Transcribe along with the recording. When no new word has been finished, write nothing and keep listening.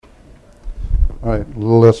All right,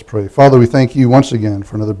 let's pray. Father, we thank you once again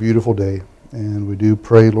for another beautiful day. And we do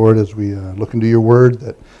pray, Lord, as we look into your word,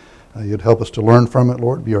 that you'd help us to learn from it,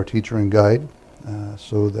 Lord, be our teacher and guide,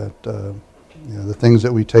 so that the things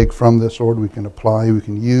that we take from this, Lord, we can apply, we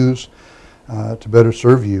can use to better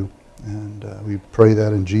serve you. And we pray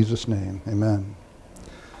that in Jesus' name. Amen.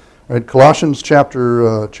 All right, Colossians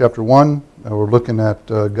chapter 1, we're looking at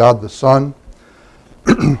God the Son.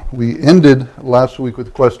 We ended last week with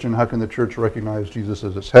the question, how can the church recognize Jesus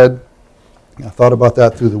as its head? I thought about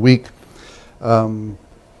that through the week.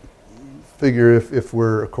 Figure if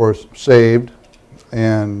we're, of course, saved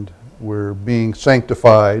and we're being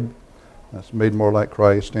sanctified, that's made more like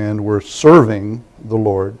Christ, and we're serving the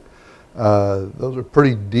Lord, those are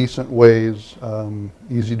pretty decent ways,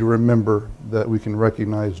 easy to remember, that we can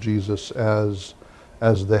recognize Jesus as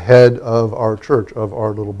the head of our church, of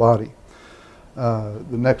our little body.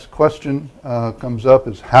 The next question comes up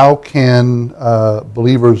is, how can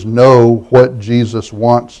believers know what Jesus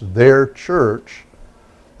wants their church,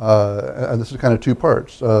 and this is kind of two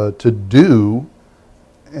parts, to do,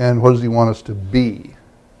 and what does he want us to be?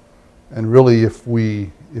 And really, if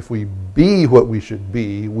we be what we should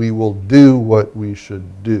be, we will do what we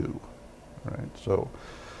should do. Right? So,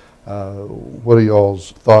 what are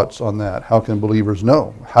y'all's thoughts on that? How can believers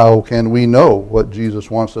know? How can we know what Jesus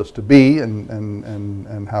wants us to be,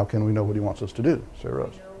 and how can we know what he wants us to do? Sarah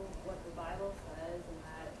Rose. We know what the Bible says, and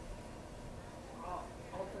that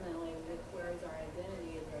ultimately, where is our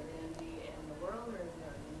identity? Is our identity in the world, or is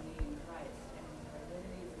our identity in Christ? And if our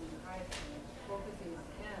identity is in Christ, and we're focusing on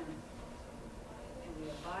him, and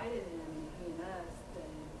we abide in him, and he in us,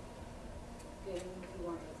 then he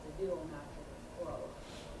wants us to do, and not to flow.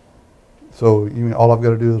 So you mean all I've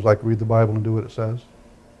got to do is like read the Bible and do what it says?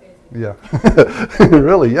 Yeah.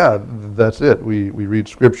 Really, yeah, that's it. We read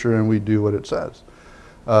Scripture and we do what it says.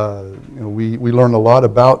 We learn a lot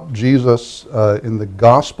about Jesus in the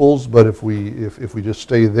Gospels, but if we just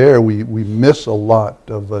stay there, we miss a lot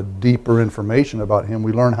of deeper information about him.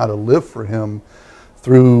 We learn how to live for him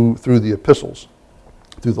through the epistles,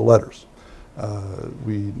 through the letters.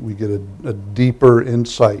 We get a deeper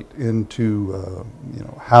insight into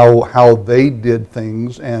how they did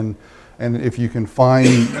things, and if you can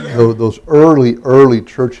find those early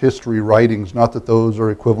church history writings, not that those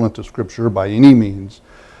are equivalent to Scripture by any means,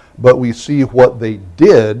 but we see what they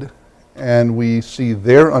did, and we see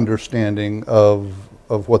their understanding of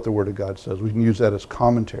what the Word of God says. We can use that as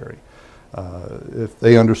commentary. If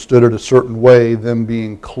they understood it a certain way, them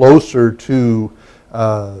being closer to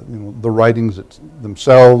the writings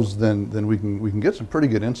themselves, then we can get some pretty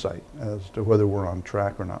good insight as to whether we're on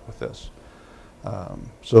track or not with this.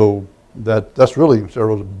 So that's really,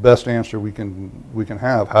 Sarah, the best answer we can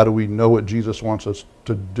have. How do we know what Jesus wants us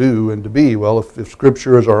to do and to be? Well, if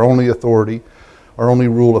Scripture is our only authority, our only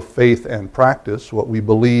rule of faith and practice, what we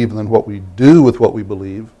believe and then what we do with what we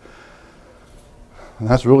believe, and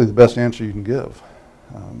that's really the best answer you can give.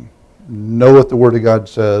 Know what the Word of God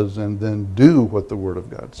says, and then do what the Word of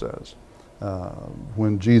God says.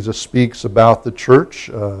 When Jesus speaks about the church,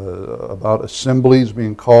 about assemblies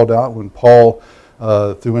being called out, when Paul,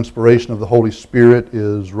 through inspiration of the Holy Spirit,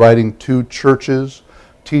 is writing to churches,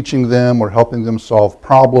 teaching them or helping them solve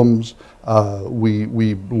problems,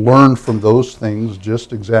 we learn from those things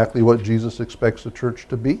just exactly what Jesus expects the church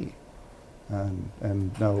to be.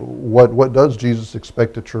 And now, what does Jesus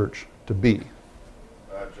expect a church to be?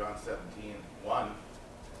 John 17:1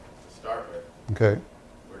 to start with. Okay.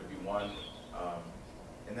 We're to be one,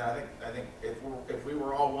 and then I think if we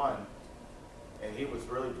were all one, and he was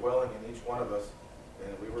really dwelling in each one of us,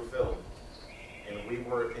 and we were filled, and we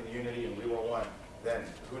were in unity, and we were one, then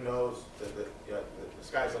who knows that the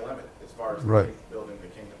sky's the limit as far as building the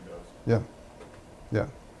kingdom goes. Yeah.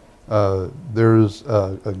 There's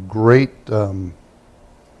a great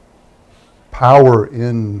power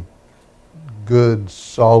in good,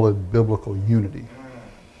 solid biblical unity.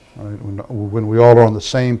 Right? When we all are on the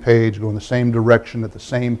same page, going the same direction at the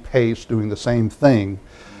same pace, doing the same thing,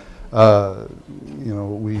 we. What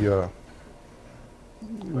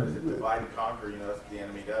is it? Divide and conquer. That's what the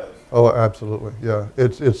enemy does. Oh, absolutely. Yeah,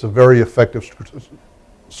 it's a very effective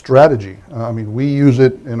strategy. We use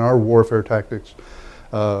it in our warfare tactics.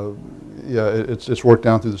 It's worked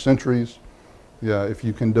down through the centuries. Yeah, if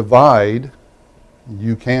you can divide,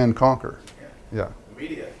 you can conquer. Yeah. The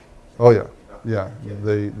media. Oh yeah. Yeah.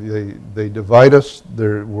 They divide us.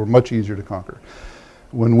 We're much easier to conquer.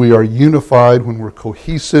 When we are unified, when we're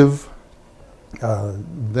cohesive,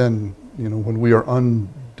 then when we are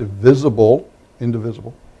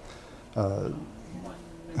indivisible.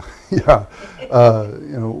 Yeah,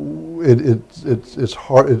 it's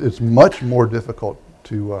hard. It's much more difficult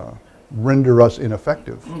to render us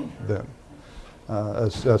ineffective then.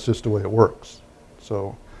 That's just the way it works.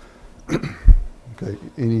 So, okay.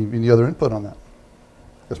 Any other input on that?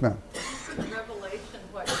 Yes, ma'am. Revelation,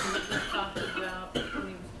 what Jesus talked about when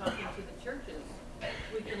he was talking to the churches.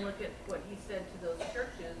 We can look at what he said to those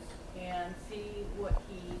churches and see what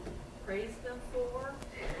he praised them for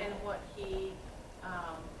and what he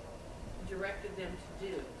directed them to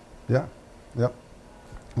do. Yeah. Yep.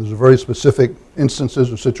 There's very specific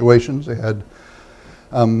instances or situations. They had,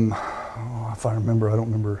 if I remember, I don't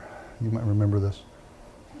remember. You might remember this.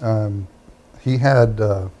 He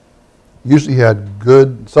had. Usually he had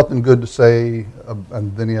something good to say,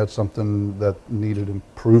 and then he had something that needed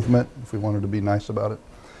improvement, if we wanted to be nice about it.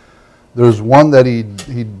 There's one that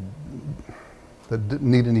that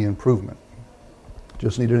didn't need any improvement,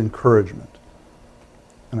 just needed encouragement.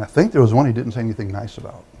 And I think there was one he didn't say anything nice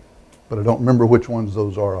about, but I don't remember which ones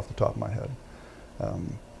those are off the top of my head.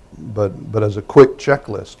 But as a quick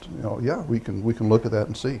checklist, yeah, we can look at that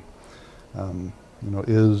and see.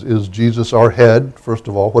 Is Jesus our head? First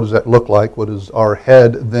of all, what does that look like? What does our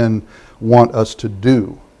head then want us to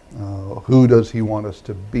do? Who does he want us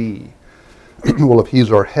to be? Well, if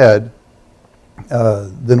he's our head,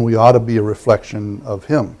 then we ought to be a reflection of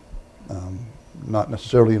him. Not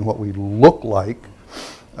necessarily in what we look like,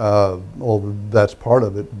 well, that's part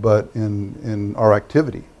of it, but in our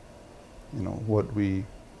activity.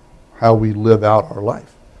 How we live out our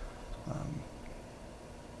life.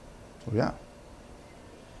 So yeah.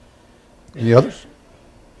 Any others?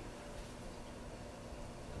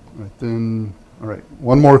 All right.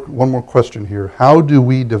 One more question here. How do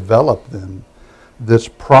we develop then this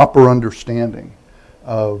proper understanding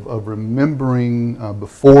of remembering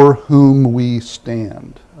before whom we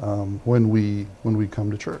stand when we come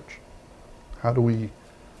to church? How do we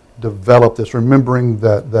develop this, remembering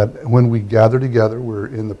that when we gather together, we're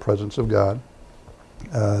in the presence of God,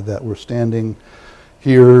 that we're standing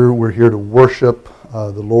here, we're here to worship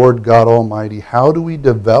the Lord God Almighty. How do we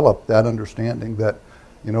develop that understanding that,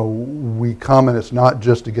 we come and it's not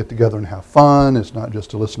just to get together and have fun, it's not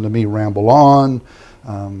just to listen to me ramble on,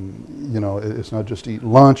 it's not just to eat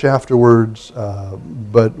lunch afterwards,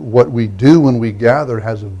 but what we do when we gather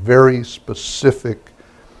has a very specific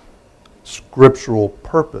scriptural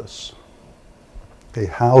purpose. Okay,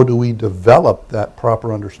 how do we develop that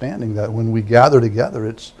proper understanding that when we gather together,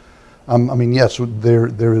 it's yes,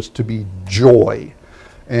 there is to be joy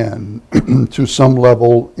and to some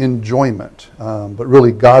level enjoyment. But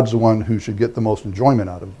really God's the one who should get the most enjoyment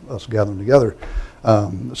out of us gathering together.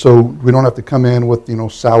 So we don't have to come in with,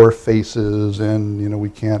 sour faces and, we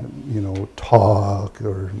can't, talk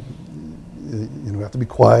or, we have to be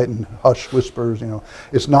quiet and hush whispers,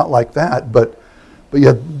 It's not like that, but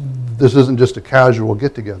yet this isn't just a casual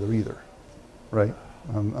get-together either, right?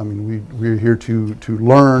 We're here to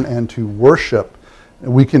learn and to worship,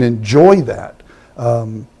 and we can enjoy that.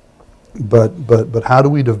 But how do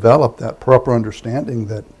we develop that proper understanding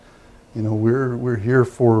that we're here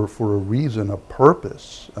for a reason, a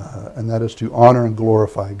purpose, and that is to honor and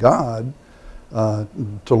glorify God,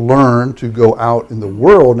 to learn to go out in the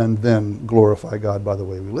world and then glorify God by the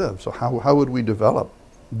way we live. So how would we develop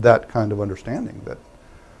that kind of understanding that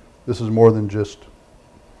this is more than just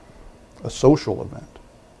a social event?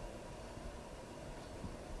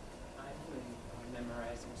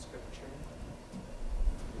 Memorizing scripture and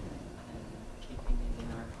keeping it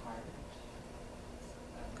in our heart.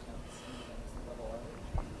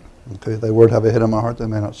 Okay, thy word have I hid in my heart that I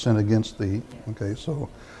may not sin against thee. Okay, so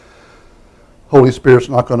Holy Spirit's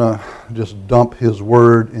not going to just dump his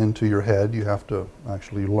word into your head. You have to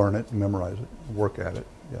actually learn it, memorize it, work at it.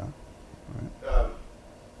 Yeah. Right.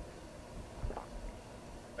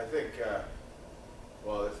 I think,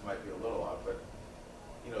 well, this might be a little odd, but,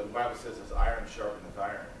 the Bible says it's iron sharpeneth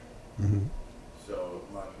iron. Mm-hmm. So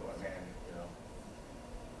among one man,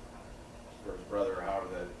 for his brother, however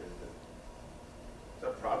that is. Is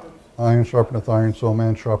that Proverbs? Iron sharpeneth iron, so a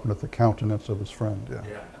man sharpeneth the countenance of his friend. Yeah.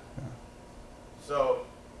 Yeah. So,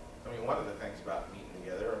 one of the things about meeting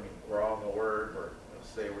together, we're all in the Word, we're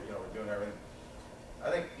doing everything. I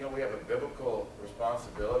think, we have a biblical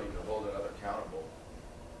responsibility to hold another accountable.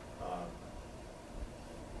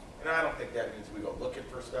 And I don't think that means we go looking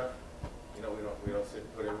for stuff. We don't sit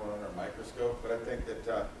and put everyone under a microscope. But I think that,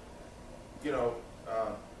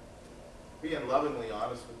 being lovingly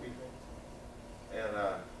honest with people, and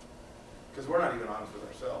because we're not even honest with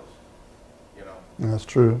ourselves, That's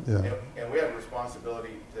true. Yeah. And we have a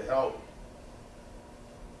responsibility to help.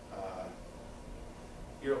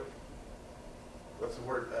 What's the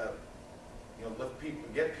word? lift people,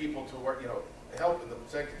 get people to work, help in the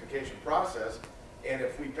sanctification process. And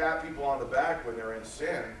if we pat people on the back when they're in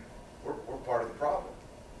sin, we're part of the problem.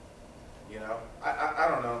 I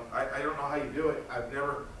don't know. I don't know how you do it. I've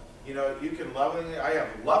never, you can I have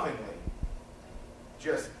lovingly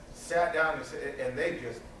just sat down and they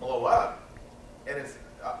just blow up. And it's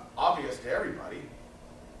obvious to everybody.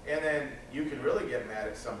 And then you can really get mad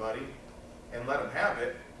at somebody and let them have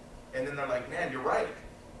it. And then they're like, man, you're right.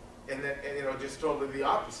 And then, just totally the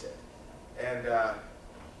opposite. And I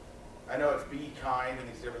know it's be kind and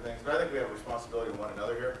these different things, but I think we have a responsibility to one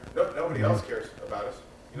another here. Nobody else cares about us.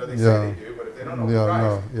 They say they do, but if they don't know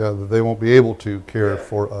Christ, they won't be able to care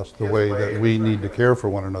for us the way that we need to care for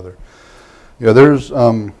one another. Yeah, there's,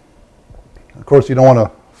 of course, you don't want to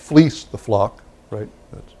fleece the flock, right?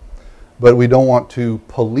 But we don't want to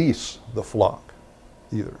police the flock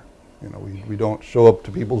either. We don't show up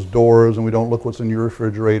to people's doors and we don't look what's in your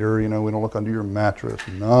refrigerator. We don't look under your mattress.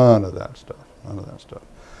 None of that stuff.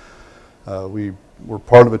 We were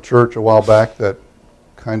part of a church a while back that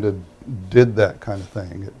kind of did that kind of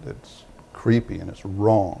thing. It's creepy and it's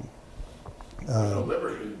wrong.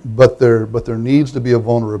 But there needs to be a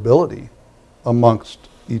vulnerability amongst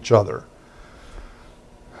each other,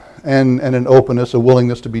 and an openness, a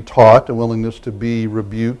willingness to be taught, a willingness to be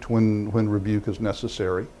rebuked when rebuke is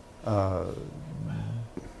necessary. But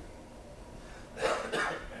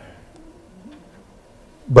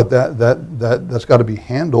that's got to be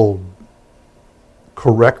handled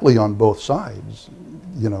correctly on both sides.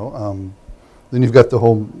 Then you've got the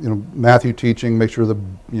whole Matthew teaching, make sure the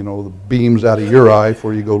beam's out of your eye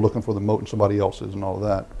before you go looking for the mote in somebody else's and all of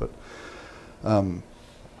that. But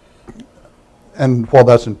and while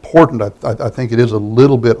that's important, I think it is a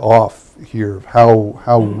little bit off here of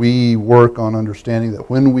how we work on understanding that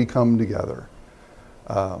when we come together,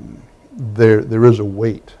 there is a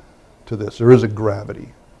weight to this. There is a gravity.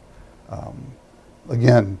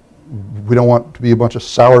 Again, we don't want to be a bunch of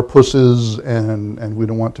sourpusses, and we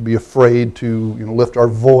don't want to be afraid to lift our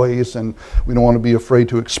voice, and we don't want to be afraid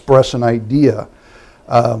to express an idea.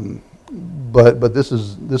 But this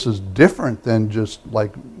is different than just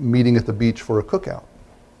like meeting at the beach for a cookout,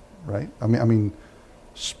 right? I mean,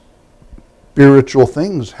 spiritual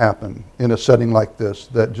things happen in a setting like this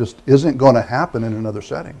that just isn't going to happen in another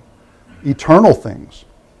setting. Eternal things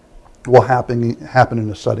will happen in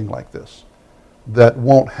a setting like this that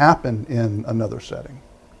won't happen in another setting.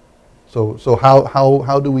 So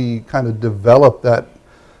how do we kind of develop that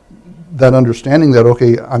understanding that,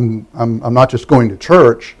 okay, I'm not just going to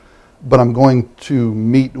church, but I'm going to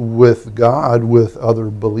meet with God with other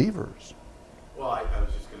believers? Well, I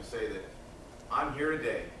was just going to say that I'm here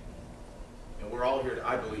today, and we're all here,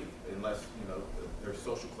 I believe, unless, there's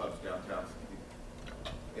social clubs downtown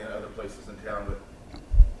and other places in town, but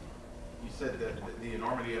you said that the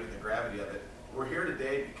enormity of it, the gravity of it. We're here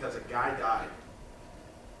today because a guy died,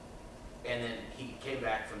 and then he came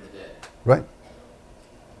back from the dead. Right.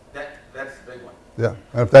 That's the big one. Yeah.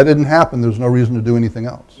 And if that didn't happen, there's no reason to do anything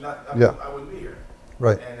else. I wouldn't be here.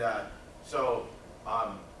 Right. And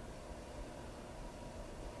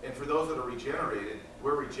and for those that are regenerated,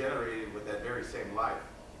 we're regenerated with that very same life.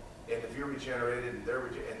 And if you're regenerated and and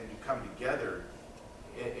then you come together,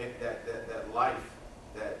 that life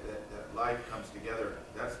comes together.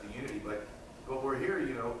 That's the unity. But we're here,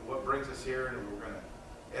 what brings us here, and we're going to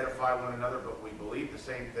edify one another, but we believe the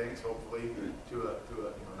same things, hopefully, to a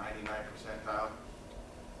 99 percentile.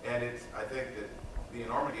 And I think that the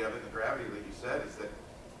enormity of it, the gravity, like you said, is that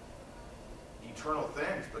eternal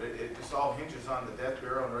things, but it just all hinges on the death,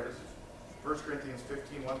 burial, and resurrection. 1 Corinthians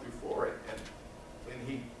 15, 1 through 4. And when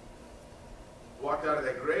he walked out of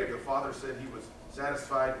that grave, the Father said he was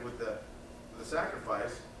satisfied with the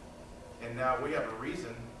sacrifice, and now we have a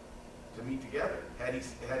reason to meet together. Had he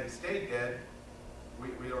stayed dead,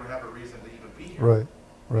 we don't have a reason to even be here.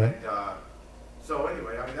 Right. And so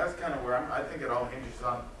anyway, that's kind of where I think it all hinges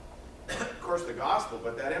on, of course, the gospel,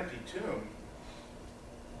 but that empty tomb,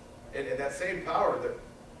 and that same power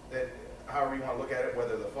that however you want to look at it,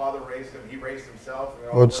 whether the Father raised him, he raised himself.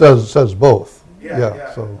 Well, it says both.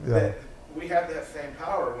 Yeah. So yeah. We have that same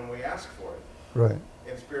power when we ask for it. Right.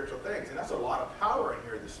 In spiritual things, and that's a lot of power in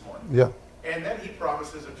here this morning. Yeah. And then he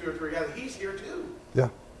promises if 2 or 3 gather, he's here too. Yeah.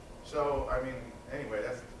 So anyway,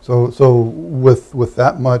 that's. So with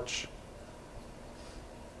that much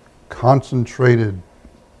concentrated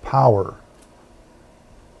power,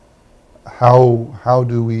 how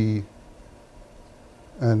do we?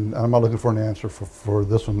 And I'm not looking for an answer for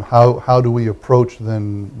this one. How do we approach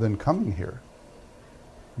then coming here?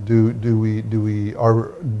 Do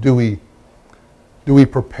we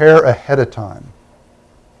prepare ahead of time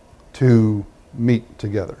to meet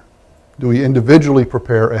together? Do we individually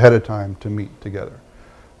prepare ahead of time to meet together?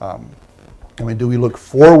 Do we look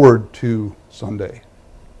forward to Sunday?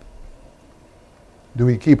 Do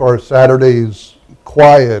we keep our Saturdays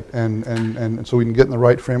quiet and so we can get in the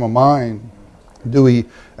right frame of mind? Do we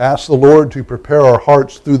ask the Lord to prepare our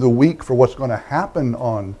hearts through the week for what's going to happen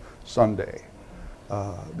on Sunday?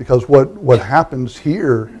 Because what happens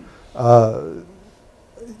here,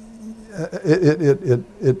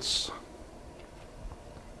 it's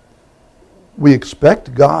we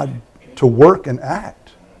expect God to work and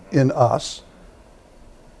act in us.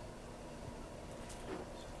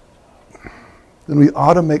 Then we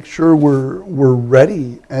ought to make sure we're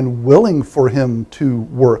ready and willing for Him to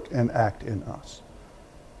work and act in us.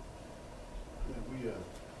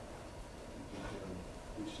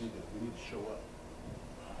 We see that we need to show up.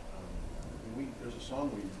 There's a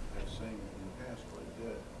song we have sang in the past quite a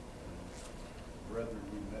bit. Brethren,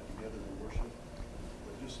 we met together to worship.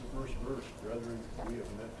 But just the first verse, brethren, we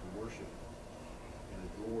have met to worship and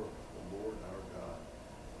adore the Lord our God.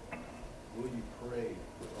 Will you pray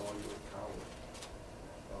with all your power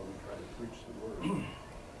while we try to preach the word?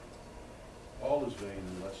 All is vain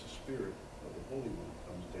unless the Spirit of the Holy One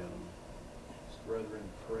comes down. Brethren,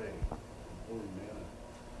 pray, and holy manna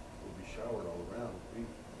will be showered all around. We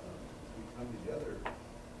come together,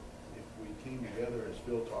 if we came together, as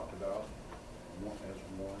Phil talked about, as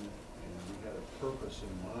one, and we had a purpose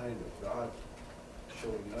in mind of God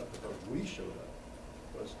showing up because we showed up.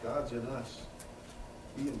 Because God's in us.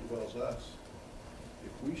 He indwells us.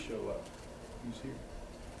 If we show up, He's here.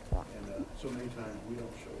 And so many times we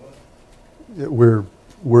don't show up.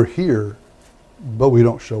 We're here, but we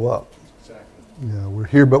don't show up. Exactly. Yeah, we're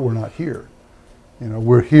here, but we're not here.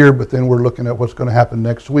 We're here, but then we're looking at what's going to happen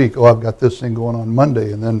next week. Oh, I've got this thing going on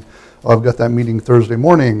Monday, and then I've got that meeting Thursday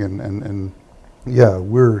morning, and yeah,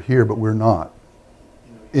 we're here, but we're not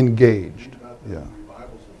engaged. About the Yeah.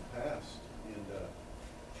 revivals of the past, and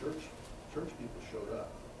church people showed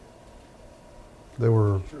up. They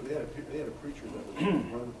were. Sure, they had a preacher that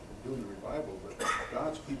was doing the revival, but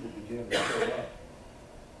God's people began to show up,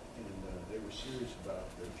 and they were serious about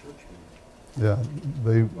their church meeting. Yeah,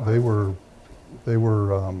 they were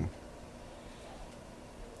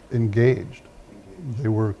engaged. They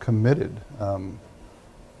were committed.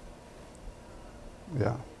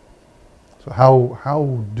 Yeah. So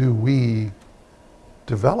how do we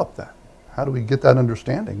develop that? How do we get that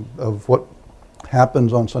understanding of what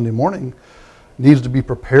happens on Sunday morning needs to be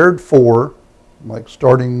prepared for, like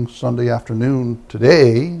starting Sunday afternoon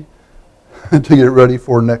today, to get ready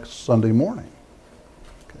for next Sunday morning?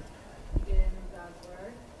 Get into God's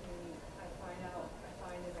Word. I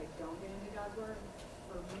find if I don't get into God's Word,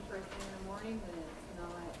 for me first thing in the morning, then it's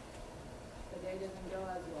not, the day doesn't go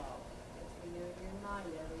as well. It's renewing your mind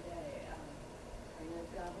every day. And as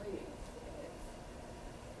God leads, it's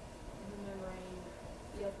remembering,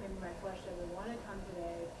 yes, maybe my flesh doesn't want to come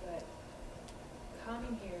today, but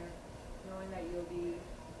coming here, knowing that you'll be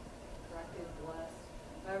corrected, blessed,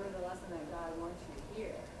 whatever the lesson that God wants you to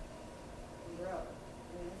hear and grow.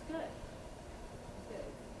 I mean, it's good. It's good.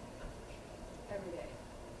 Every day.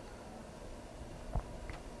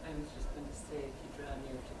 I was just going to say, if you draw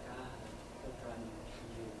near to God, He'll draw near to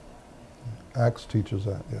you. Acts teaches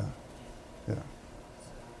that. Yeah.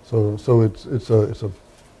 So it's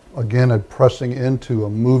again a pressing into, a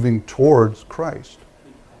moving towards Christ.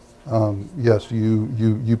 Yes,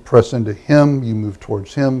 you press into Him, you move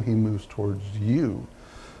towards Him, He moves towards you.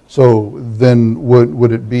 So then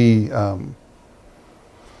would it be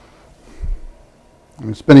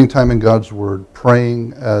spending time in God's Word,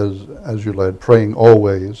 praying as you're led, praying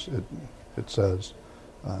always, it says,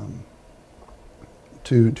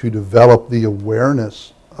 to develop the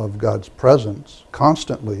awareness of God's presence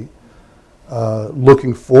constantly,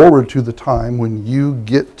 looking forward to the time when you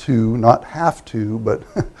get to, not have to, but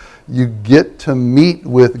you get to meet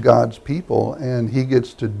with God's people and He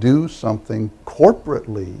gets to do something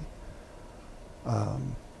corporately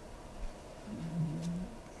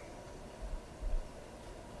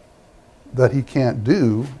that He can't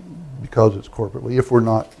do because it's corporately if we're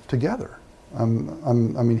not together.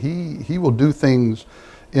 He will do things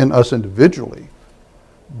in us individually,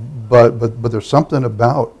 but there's something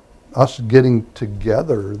about us getting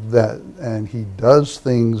together and He does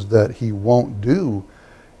things that He won't do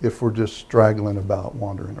if we're just straggling about,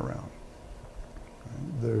 wandering around.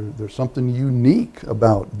 There's something unique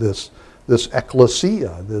about this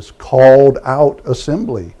ecclesia, this called out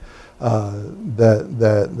assembly,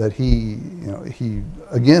 that he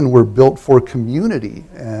again, we're built for community,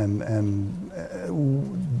 and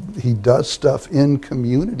He does stuff in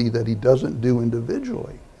community that He doesn't do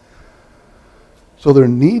individually. So there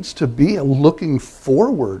needs to be a looking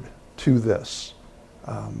forward to this,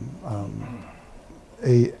 an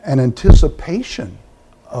anticipation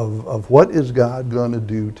of what is God going to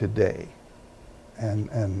do today.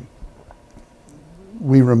 And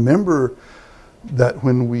we remember that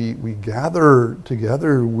when we gather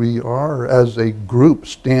together, we are as a group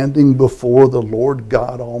standing before the Lord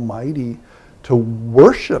God Almighty to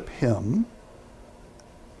worship Him,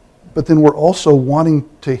 but then we're also wanting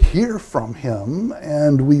to hear from Him,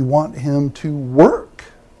 and we want Him to work.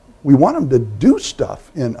 We want Him to do stuff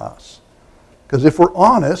in us. Because if we're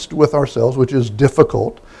honest with ourselves, which is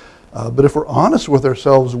difficult, but if we're honest with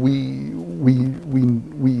ourselves, we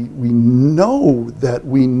know that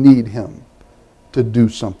we need Him to do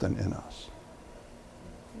something in us.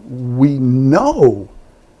 We know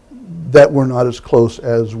that we're not as close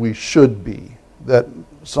as we should be, that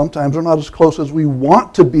sometimes we're not as close as we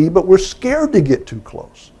want to be, but we're scared to get too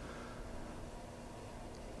close.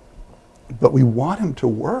 But we want Him to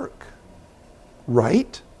work,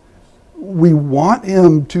 right? We want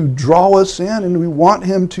Him to draw us in, and we want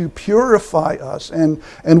Him to purify us, and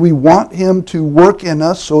we want Him to work in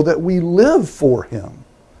us so that we live for Him.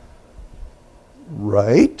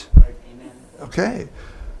 Right? Amen. Okay.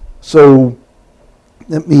 So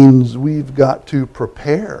that means we've got to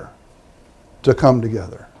prepare to come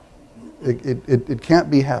together. It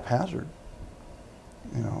can't be haphazard.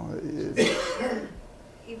 You know.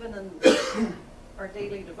 Even in our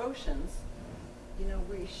daily devotions,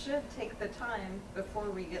 we should take the time before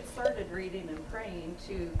we get started reading and praying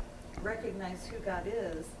to recognize who God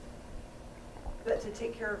is, but to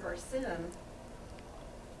take care of our sin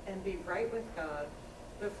and be right with God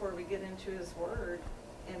before we get into His Word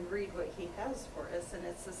and read what He has for us. And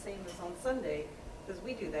it's the same as on Sunday, because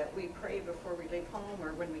we do that. We pray before we leave home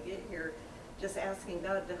or when we get here, just asking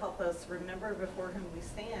God to help us remember before whom we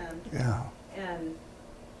stand. Yeah. And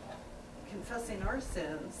confessing our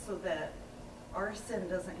sins so that our sin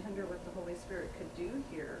doesn't hinder what the Holy Spirit could do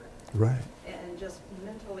here. Right. And just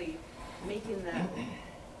mentally making that,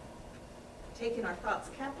 taking our thoughts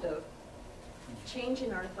captive,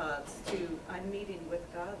 changing our thoughts to, I'm meeting with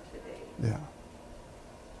God today. Yeah.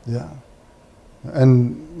 Yeah.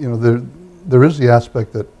 And, there is the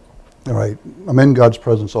aspect that, all right, I'm in God's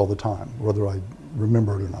presence all the time, whether I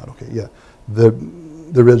remember it or not. Okay, yeah.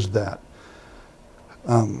 There is that.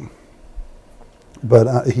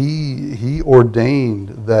 But he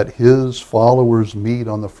ordained that His followers meet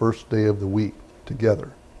on the first day of the week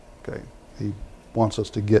together. Okay. He wants us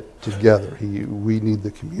to get together. We need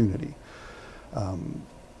the community.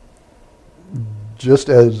 Just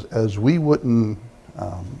as we wouldn't,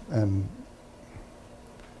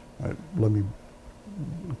 let me,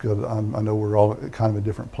 because I know we're all kind of in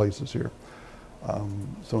different places here.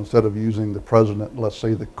 So instead of using the president, let's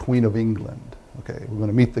say the Queen of England. Okay, we're going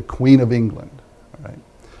to meet the Queen of England. All right.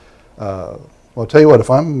 Well, I'll tell you what. If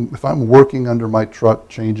I'm working under my truck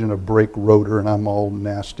changing a brake rotor and I'm all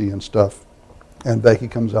nasty and stuff, and Becky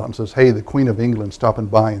comes out and says, "Hey, the Queen of England's stopping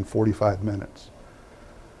by in 45 minutes."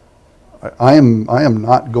 I am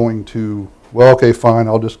not going to, well, okay, fine,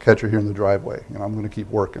 I'll just catch her here in the driveway, and I'm going to keep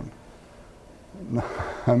working.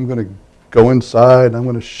 I'm going to go inside, I'm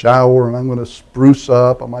going to shower, and I'm going to spruce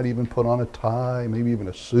up. I might even put on a tie, maybe even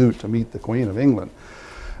a suit to meet the Queen of England.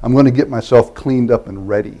 I'm going to get myself cleaned up and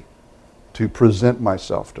ready to present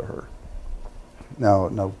myself to her.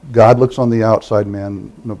 Now, God looks on the outside,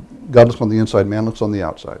 man. No, God looks on the inside, man looks on the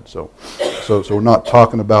outside. So we're not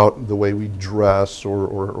talking about the way we dress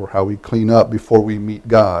or how we clean up before we meet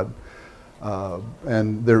God.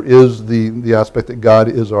 And there is the aspect that God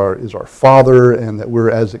is our Father, and that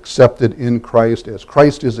we're as accepted in Christ as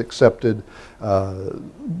Christ is accepted.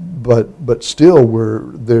 But still,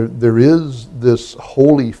 there is this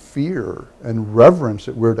holy fear and reverence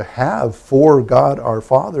that we're to have for God our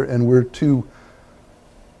Father, and we're to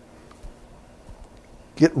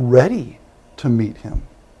get ready to meet Him,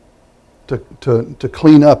 to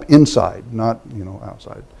clean up inside, not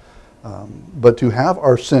outside, but to have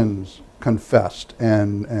our sins confessed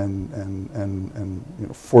and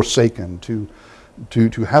forsaken,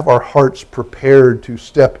 to have our hearts prepared to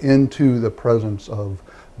step into the presence of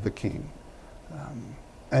the King.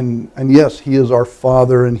 And yes, He is our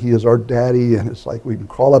Father and He is our Daddy, and it's like we can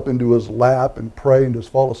crawl up into His lap and pray and just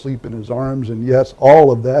fall asleep in His arms, and yes,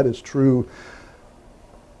 all of that is true.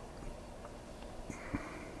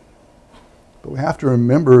 But we have to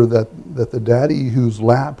remember that the Daddy whose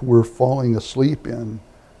lap we're falling asleep in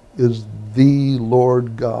is the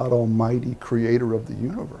Lord God Almighty, creator of the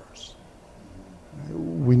universe.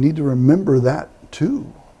 We need to remember that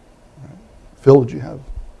too. Phil, did you have?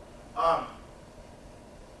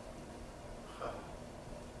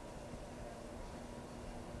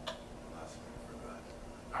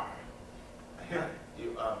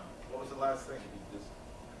 last thing you just?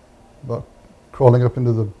 About crawling up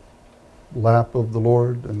into the lap of the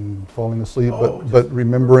Lord and falling asleep, Oh, but just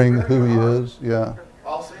remembering who preparing He your heart. is. Yeah.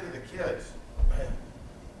 I'll say to the kids,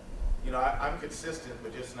 you know, I'm consistent,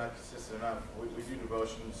 but just not consistent enough. We do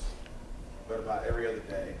devotions, but about every other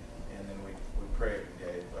day, and then we pray every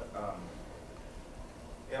day. But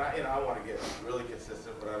and I want to get really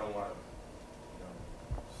consistent, but I don't want to, you know,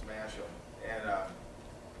 smash them. And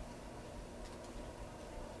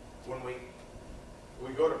when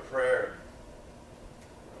we go to prayer,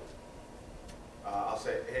 I'll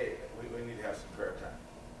say, hey, we need to have some prayer time.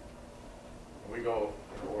 And we go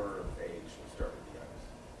in order of age. We start with the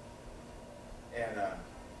youngest. And,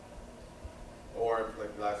 or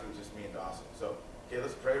like last week, just me and Dawson. So, okay,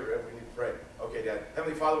 let's pray, Rip. We need to pray. Okay, Dad.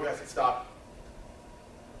 Heavenly Father, we got to say, stop.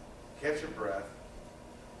 Catch your breath.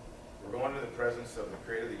 We're going to the presence of the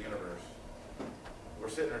Creator of the universe. We're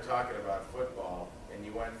sitting there talking about football, and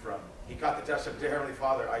you went from, he caught the touchdown to Heavenly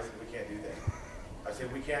Father. I said, we can't do that. I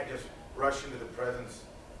said, we can't just rush into the presence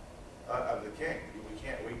of the King. We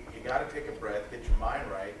can't. You got to take a breath, get your mind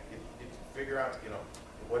right, figure out, you know,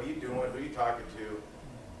 what are you doing, who are you talking to,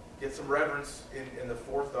 get some reverence in the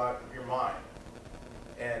forethought of your mind.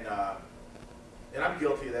 And I'm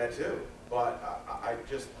guilty of that too. But I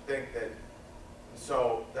just think that,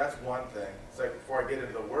 so that's one thing. It's like before I get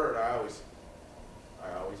into the Word, I always,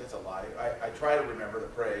 it's a lie. I try to remember to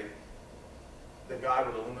pray that God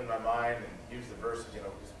would illumine my mind and use the verses, you know,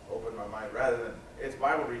 just open my mind rather than, it's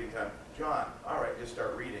Bible reading time. John, all right, just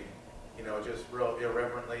start reading, you know, just real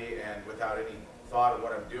irreverently and without any thought of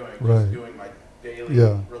what I'm doing, Right. just doing my daily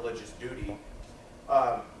religious duty,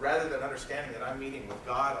 rather than understanding that I'm meeting with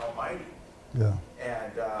God Almighty. Yeah.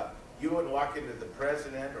 And you wouldn't walk into the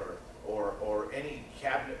president or any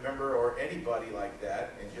cabinet member or anybody like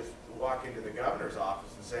that and just walk into the governor's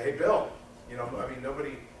office and say, hey, Bill, you know, I mean,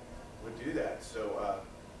 nobody would do that. So,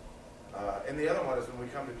 and the other one is when we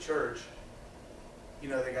come to church, you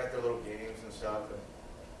know, they got their little games and stuff. And,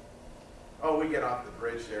 oh, we get off the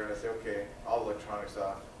bridge there, and I say, okay, all electronics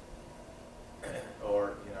off.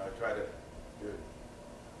 Or, you know, I try to do it.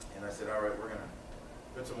 And I said, all right, we're going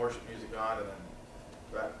to put some worship music on, and then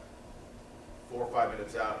about 4 or 5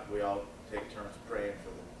 minutes out, we all take turns praying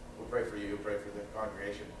we'll pray for you, pray for the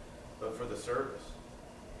congregation, but for the service.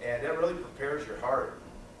 And that really prepares your heart.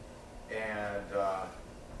 And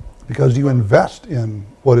Because you invest in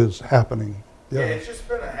what is happening. yeah, it's just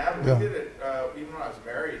been a habit. Yeah. We did it even when I was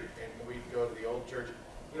married, and we'd go to the old church.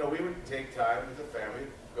 You know, we would take time with the family,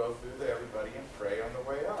 go through everybody, and pray on the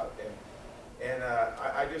way up. And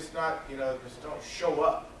I just not, you know, just don't show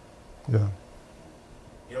up. Yeah.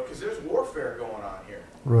 You know, because there's warfare going on here.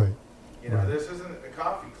 Right. You know, Right. this isn't a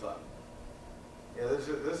coffee club. You know, this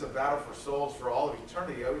is a battle for souls for all of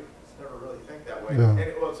eternity. I would never really think that way. Yeah. And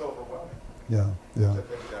it's overwhelming. Yeah. Yeah. to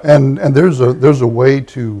think that way. And there's a way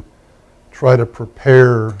to try to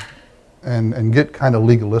prepare and get kind of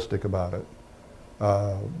legalistic about it,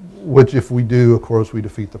 which if we do, of course, we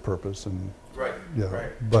defeat the purpose. And Right, yeah,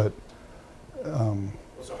 right. but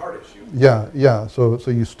It's a heart issue. yeah. So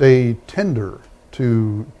you stay tender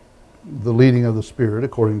to the leading of the Spirit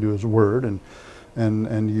according to His Word, and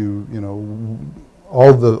you know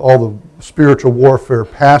all the spiritual warfare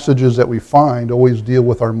passages that we find always deal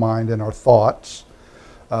with our mind and our thoughts.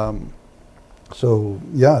 So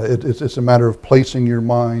yeah, it's a matter of placing your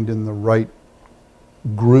mind in the right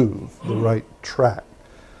groove, the right track.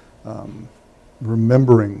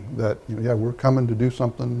 Remembering that, you know, yeah, we're coming to do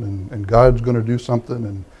something, and God's going to do something,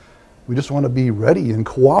 and we just want to be ready and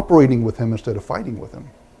cooperating with Him instead of fighting with Him.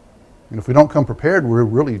 And if we don't come prepared, we're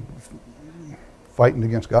really fighting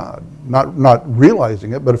against God. Not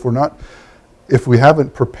realizing it, but if we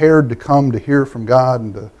haven't prepared to come to hear from God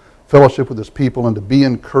and to fellowship with His people and to be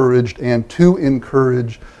encouraged and to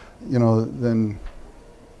encourage, you know, then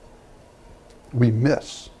we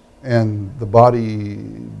miss. And the body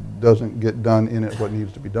doesn't get done in it what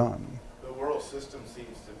needs to be done. The world system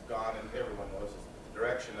seems to have gone, and everyone knows this, the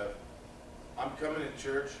direction of, I'm coming to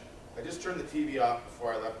church. I just turned the TV off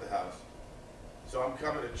before I left the house. So I'm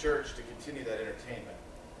coming to church to continue that entertainment.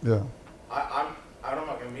 Yeah. I'm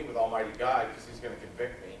not going to meet with Almighty God because He's going to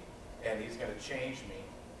convict me and He's going to change me,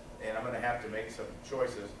 and I'm going to have to make some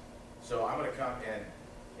choices. So I'm going to come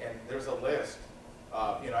and there's a list.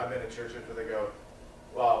 You know, I've been to churches where they go,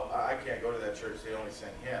 well, I can't go to that church. They only sing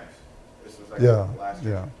hymns. This was like last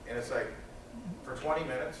year. Yeah. And it's like, for 20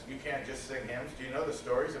 minutes, you can't just sing hymns. Do you know the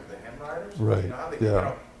stories of the hymn writers? Right. Do you know how they, Yeah. you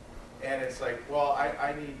know? And it's like, well,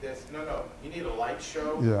 I need this. No. You need a light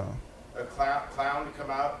show. Yeah. A clown to come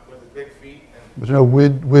out with his big feet. And But you know,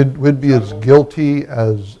 we'd be as guilty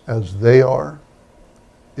as they are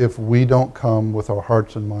if we don't come with our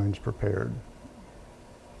hearts and minds prepared.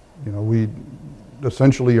 You know, we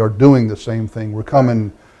essentially are doing the same thing. We're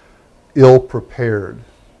coming ill-prepared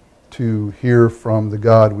to hear from the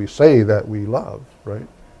God we say that we love, right?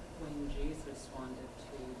 When Jesus wanted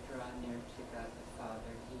to draw near to God the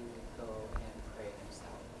Father, he would go and pray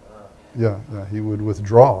himself. Yeah, he would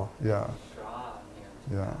withdraw, yeah. Draw near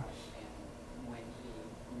to Yeah. God. And when he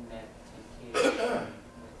met temptation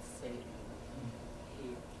with Satan, he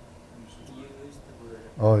used the word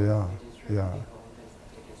of Oh, God. yeah, It is written, yeah. behold,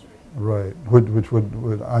 it is written. Right, which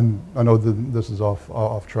would I know that this is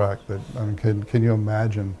off track, but I mean, can you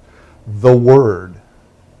imagine the Word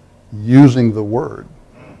using the Word?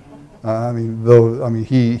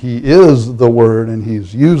 He is the Word and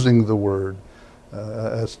he's using the Word.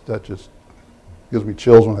 That just gives me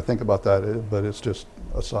chills when I think about that. But it's just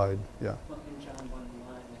aside, yeah. Well, in John 1:1,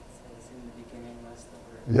 it says, in the beginning was the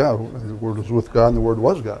Word. Yeah, the Word was with God and the Word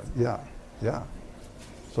was God. Yeah, yeah.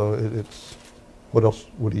 So it's what else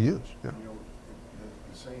would he use? Yeah. You know,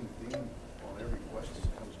 the same theme on every question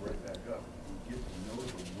comes right back up. We get to know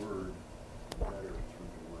the Word better through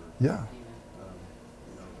the Word. Yeah. Amen.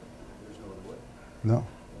 You know, there's no other way. No.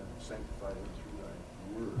 Sanctify them through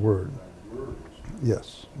thy Word. Thy word is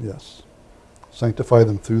Yes, yes. Sanctify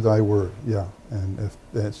them through thy word. Yeah. And if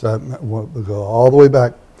it's that, we'll go all the way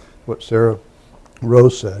back what Sarah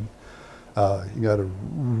Rose said. You got to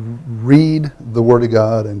read the Word of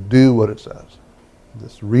God and do what it says.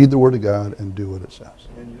 Just read the Word of God and do what it says.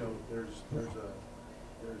 And you know, there's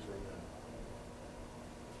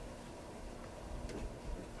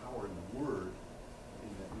power in the Word. In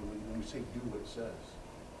that when we say do what it says,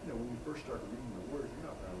 you know, when we first start reading the Word, you're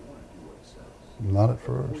not going to want to do what it says. Not at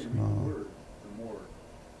The more first, you read the no. Word, the more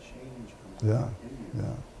change comes Yeah, in you.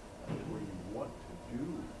 yeah. Where you want to do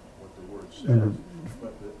what the Word says. And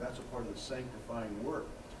But that's a part of the sanctifying work.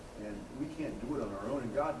 And we can't do it on our own,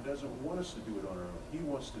 and God doesn't want us to do it on our own. He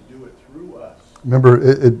wants to do it through us. Remember,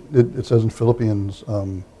 it says in Philippians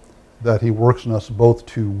that he works in us both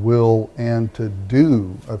to will and to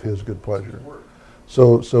do of his good pleasure. Work.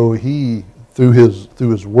 So he, through his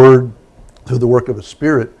word, through the work of his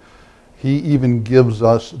Spirit, he even gives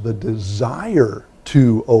us the desire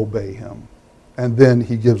to obey him. And then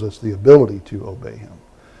he gives us the ability to obey him.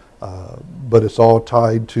 But it's all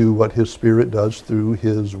tied to what his Spirit does through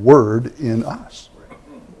his word in us.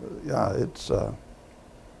 Yeah, it's...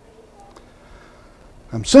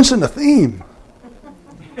 I'm sensing a theme.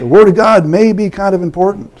 The Word of God may be kind of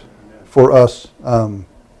important for us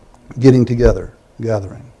getting together,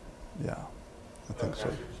 gathering. Yeah, I think so.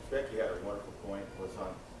 Pastor Becky had a wonderful point, was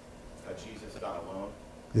on Jesus not alone.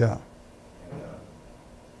 Yeah, And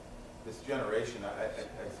this generation,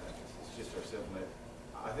 it's just our simple.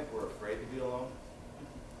 I think we're afraid to be alone.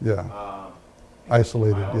 yeah.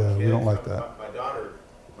 Isolated, My own yeah, we kids, don't like that. My daughter,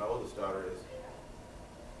 my oldest daughter, is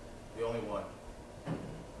the only one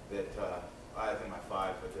that I think my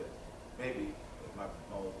five, but that maybe my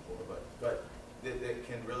multiple, but that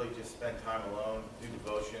can really just spend time alone, do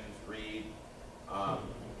devotions, read.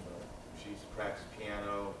 She's practiced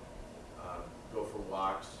piano, go for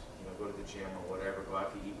walks, go to the gym or whatever, go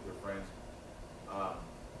out to eat with her friends,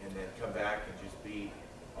 and then come back and just be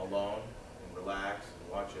alone and relax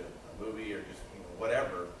and watch a movie or just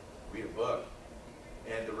whatever, read a book.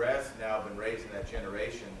 And the rest now have been raised in that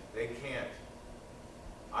generation. They can't.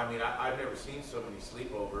 I mean, I've never seen so many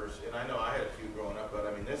sleepovers, and I know I had a few growing up, but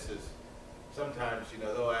I mean, this is, sometimes,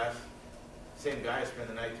 they'll ask the same guy to spend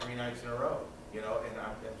the night 3 nights in a row, and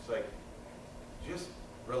I'm just like, just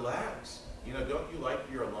relax. Don't you like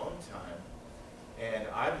your alone time? And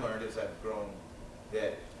I've learned as I've grown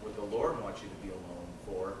that what the Lord wants you to be alone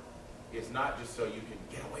for is not just so you can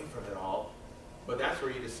get away from it all, but that's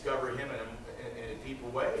where you discover Him in a deeper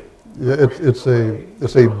way. Yeah,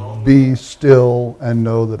 it's a be still and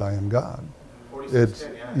know that I am God.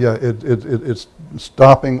 46:10, Yeah, it's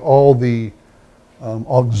stopping all the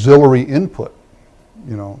auxiliary input,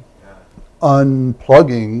 Yeah.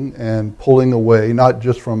 unplugging and pulling away, not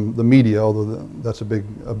just from the media, although that's a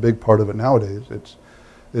big part of it nowadays.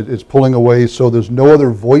 It's pulling away so there's no other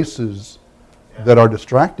voices that are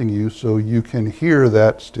distracting you, so you can hear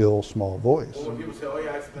that still small voice. Well, when people say, "Oh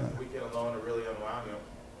yeah, I spent the weekend alone," it really unwound you.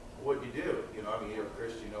 What you do? You're a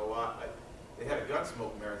Christian. You know what? They had a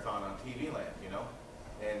Gunsmoke marathon on TV Land.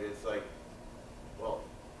 And it's like, well,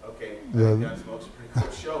 okay, Yeah. Gunsmoke's a pretty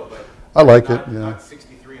cool show, but I like not, it, yeah. not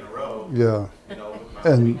 63 in a row. Yeah. With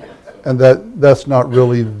my And weekend, so. and that's not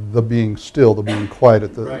really the being still, the being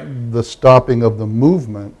quiet, Right. the stopping of the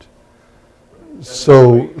movement, That's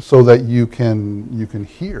so right. that you can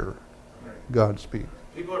hear Right. God speak.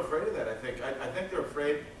 people are afraid of that. I think they're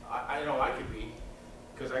afraid. I know I could be,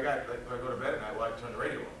 because I got, like, when I go to bed at night, well, I turn the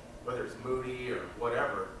radio on, whether it's Moody or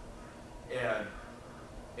whatever, and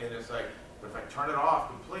it's like, but if I turn it off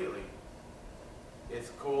completely,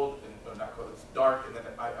 it's cold and, or not cold, it's dark, and then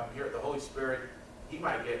I'm here. The Holy Spirit, He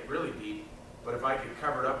might get really deep, but if I could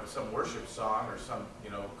cover it up with some worship song or some,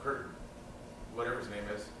 Kurt, whatever his name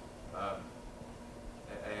is,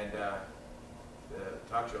 the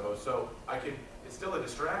talk show host, so I could. It's still a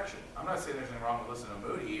distraction. I'm not saying there's anything wrong with listening to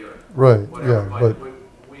Moody or whatever, but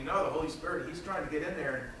we know the Holy Spirit, He's trying to get in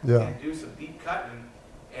there and do some deep cutting.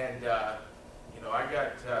 And I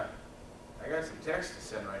got some text to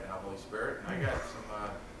send right now, Holy Spirit, and I got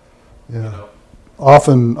some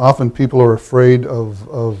Often people are afraid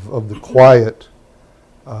of the quiet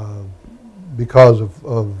because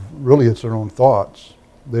of really it's their own thoughts.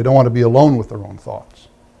 They don't want to be alone with their own thoughts.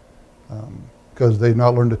 Because they've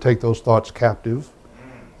not learned to take those thoughts captive,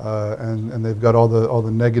 and they've got all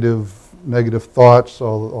the negative thoughts,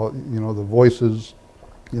 all the voices.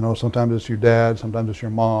 Sometimes it's your dad, sometimes it's your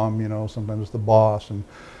mom, sometimes it's the boss, and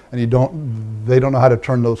they don't know how to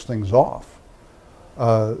turn those things off.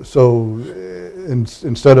 So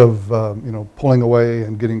instead of pulling away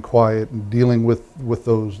and getting quiet and dealing with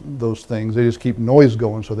those things, they just keep noise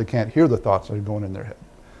going so they can't hear the thoughts that are going in their head.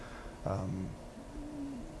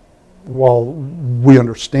 While we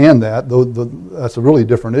understand that, though, that's a really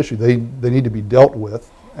different issue. They need to be dealt with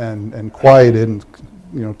and quieted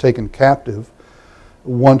and taken captive.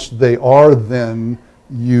 Once they are, then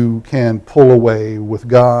you can pull away with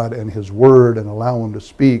God and His Word and allow Him to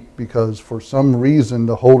speak, because for some reason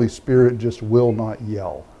the Holy Spirit just will not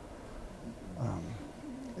yell.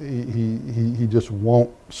 He just won't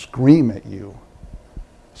scream at you.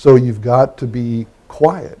 So you've got to be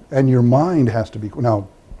quiet, and your mind has to be now.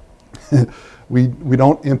 we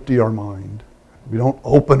don't empty our mind. We don't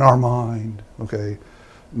open our mind. Okay,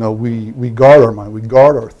 no, we guard our mind. We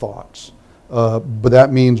guard our thoughts. But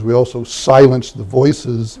that means we also silence the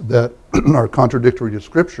voices that are contradictory to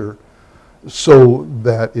Scripture, so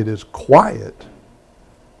that it is quiet.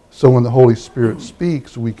 So when the Holy Spirit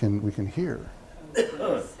speaks, we can hear. I was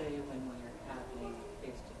going to say, when we're having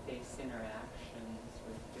face-to-face interactions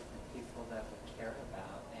with different people that we care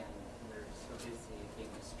about, and we're so busy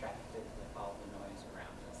being distracted with all the noise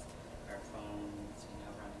around us, our phones,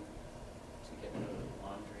 running to get the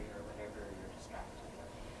laundry or whatever you're distracted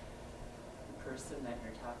with. The person that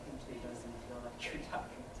you're talking to doesn't feel like you're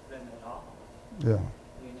talking to them at all. Yeah.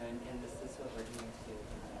 And this is what we're doing to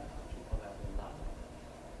people that we love.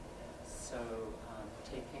 So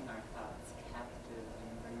taking our thoughts captive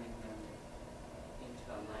and bringing them into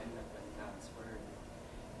alignment with God's Word,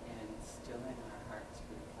 and stilling our hearts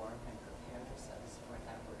before Him prepares us for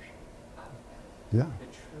that worship of Him. Yeah.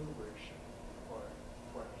 The true worship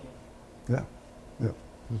for Him. Yeah.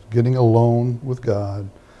 Just getting alone with God,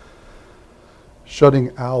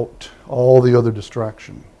 shutting out all the other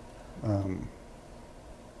distraction,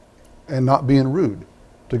 and not being rude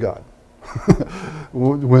to God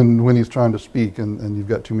when He's trying to speak and you've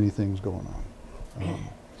got too many things going on.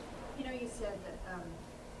 You said that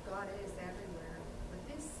God is everywhere, but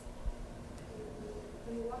this,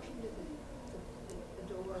 when you walk into the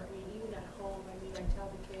door, even at home, I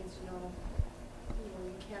tell the kids, you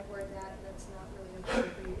can't wear that, and that's not really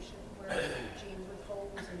appropriate. You shouldn't wear jeans with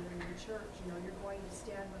holes in your church. You're going to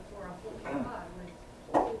stand before a holy God with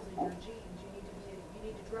holes in your jeans. You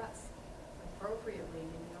need to dress appropriately.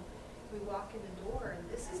 We walk in the door, and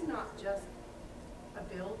this is not just a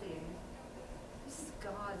building. This is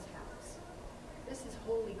God's house. This is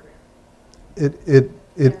holy ground. It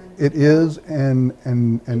is, and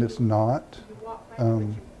it's not. You walk right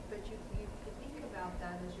in, but you think about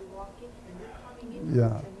that as you walk in here. You're coming in here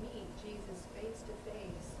to meet Jesus face to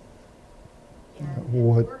face and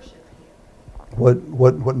worship Him.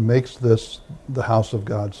 What makes this the house of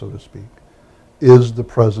God, so to speak, is the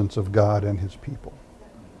presence of God and His people.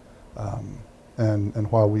 And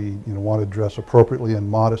while we want to dress appropriately and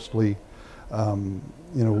modestly,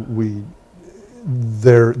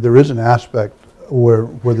 there is an aspect where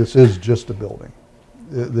this is just a building.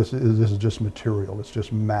 This is just material. It's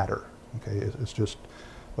just matter. Okay, it's just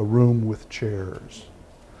a room with chairs.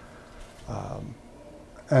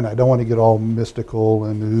 And I don't want to get all mystical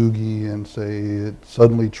and oogie and say it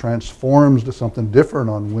suddenly transforms to something different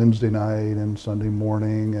on Wednesday night and Sunday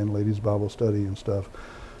morning and ladies' Bible study and stuff.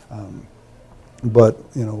 But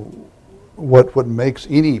what makes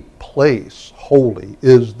any place holy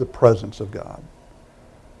is the presence of God.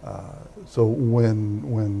 So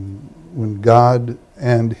when God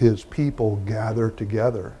and His people gather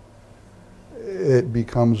together, it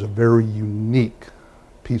becomes a very unique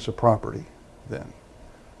piece of property then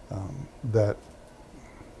that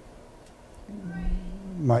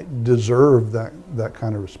might deserve that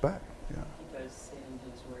kind of respect. Yeah. He does say in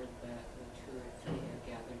his word that the two or three are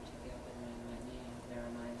gathered together in my name, there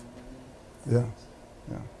am I in the midst.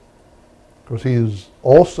 Yeah. Yeah. Because he is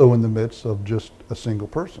also in the midst of just a single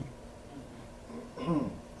person.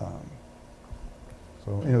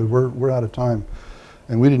 So anyway, we're out of time,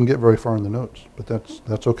 and we didn't get very far in the notes, but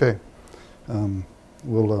that's okay.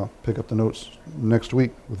 We'll pick up the notes next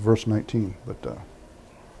week with verse 19. But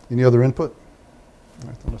any other input? All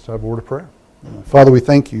right, then let's have a word of prayer. Father, we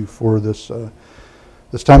thank you for this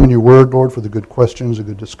this time in your word, Lord, for the good questions, a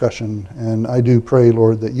good discussion. And I do pray,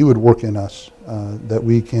 Lord, that you would work in us, that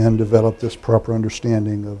we can develop this proper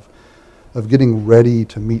understanding of getting ready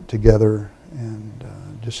to meet together and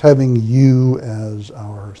just having you as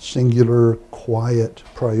our singular, quiet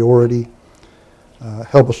priority.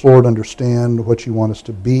 Help us, Lord, understand what you want us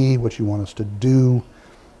to be, what you want us to do.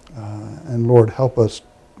 And Lord, help us,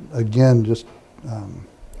 again, just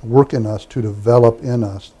work in us to develop in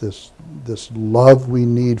us this love we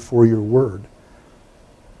need for your word,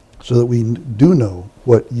 so that we do know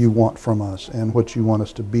what you want from us and what you want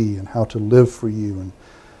us to be and how to live for you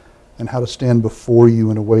and how to stand before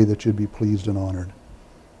you in a way that you'd be pleased and honored.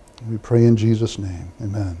 We pray in Jesus' name.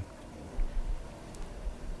 Amen.